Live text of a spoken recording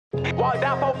Walk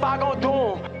down 4-5 gon' do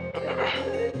 'em.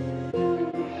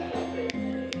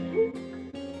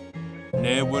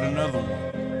 Ned with another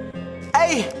one.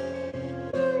 Hey,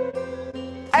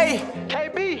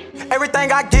 KB.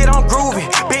 Everything I get on Groovy.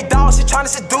 Big dog, she tryna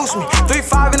seduce me.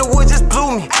 3-5 in the woods just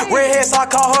blew me. Redhead, so I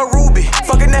call her Ruby.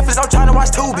 Fucking Netflix, I'm tryna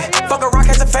watch Tubi. Fuck a rock,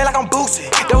 has to fade like I'm Boosie.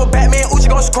 That was Batman, Oochie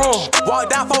gon' screw 'em. Walk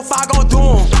down 4-5 gon' do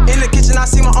 'em. In the kitchen, I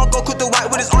see my uncle cook the white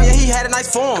with his on, yeah, he had a nice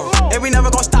form. And we never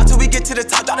gon' stop till we get to the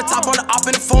top. Drop the top on the op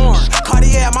in the form.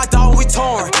 Cartier, my dog, we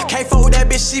torn. Can't fuck with that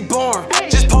bitch, she born.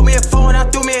 Just pulled me a phone, I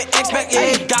threw me an X-Back,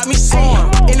 yeah, it got me sworn.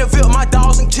 In the Ville, my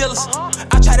dogs and killers.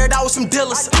 I tried it out with some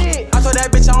dealers. I told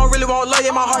that bitch I don't really want love,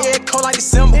 yeah, my heart, yeah, it cold like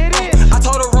December. I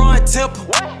told her run temple.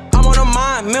 I'm on her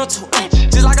mind, mental.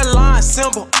 Just like a line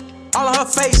symbol. All on her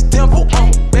face, dimple.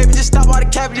 Baby, just stop all the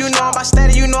cap. You know I'm about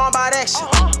steady, you know I'm about action.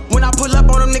 When I pull up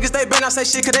on them niggas, they better not say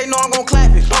shit, cause they know I'm gon'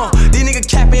 clap it. These niggas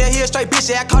capping, yeah, he a straight bitch,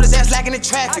 yeah, I caught his ass lacking in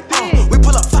traffic. We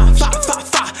pull up, fa.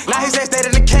 Now his ass dead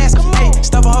in the casket.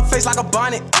 Stuff on her face like a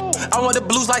bonnet. I want the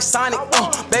blues like Sonic.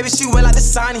 Baby, she wet like the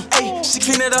Sonny. She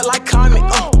clean it up like Comet.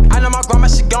 I know my grandma,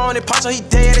 she gone, and Hunxho, he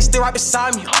dead, they still right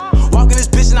beside me. Walking this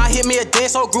bitch and I hit me a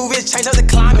dance so groovy, it change up the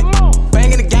climate.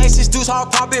 Banging the gang, 6 dudes,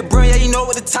 hard pop it, bro, yeah, you know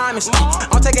what the time is.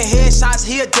 I'm taking headshots,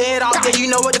 he a dead all day, you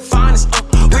know what the finest.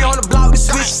 We on the block with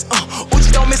the switches.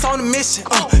 Oochie don't miss on the mission.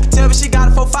 Tell me she got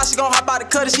a 4-5, she gon' hop out the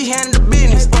cutter, she handling the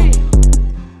business.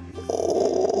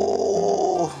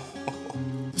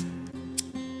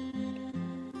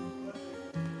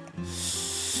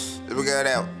 Let me get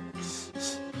out.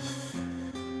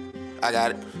 I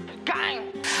got it.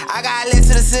 I got lit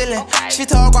to the ceiling. She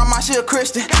told grandma she a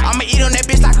Christian. I'ma eat on that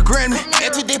bitch like a gremlin.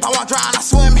 Ain't too deep, I won't drown, I'm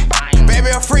swimming.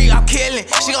 Baby, a freak, I'm killing.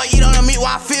 She gon' eat on the meat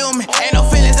while I filming. Ain't no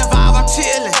feelings involved, I'm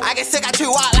chillin'. I get sick, I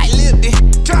treat wild like Lipton.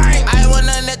 I ain't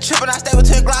want nothing that trippin', I stay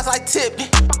between glass like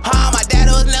Tipton. My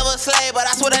daddy was never a slave, but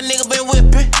that's what that nigga been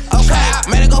whippin'. Okay,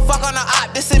 made it go fuck on the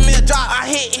op, this send me a drop,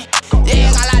 I hit it.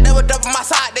 Yeah, got like double on my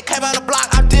side, they came out the block,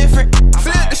 I'm different.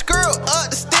 Flip the screw, up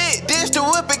the stick, dish the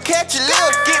whip and catch a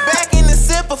lift. Get back in the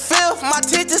sip of filth, my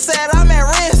teacher said I'm at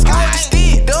risk. I the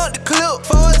stick, dump the clip,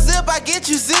 for a zip, I get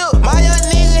you zip. My young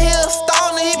nigga here a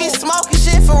stoner, he be smoking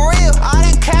shit for real. All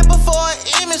that capping for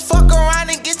an image, fuck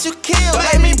around and get you killed.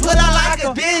 Let me put out like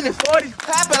a business, 40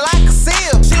 clapping like a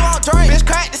seal. She won't drink, bitch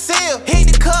crack the seal.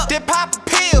 Hit the cup, then pop a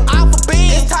pill. Off a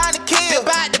bean, it's time to kill. Then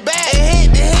back the back and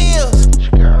hit the heels.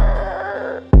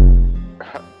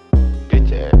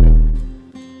 Bitch ass.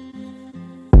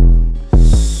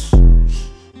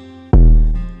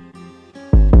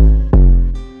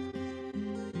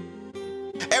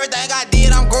 Everything I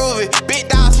did, I'm groovy. Big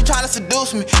dog, she tryna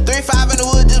seduce me. 3-5 in the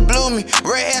woods just blew me.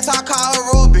 Redhead, so I call her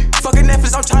Ruby. Fucking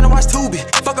Netflix, I'm tryna watch Tubi.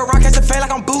 Fuck a rock, has to fade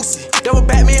like I'm Boosie. That was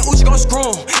Batman, Oochie gon'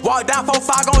 screw 'em. Walk down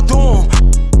 4-5 gon' do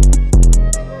 'em.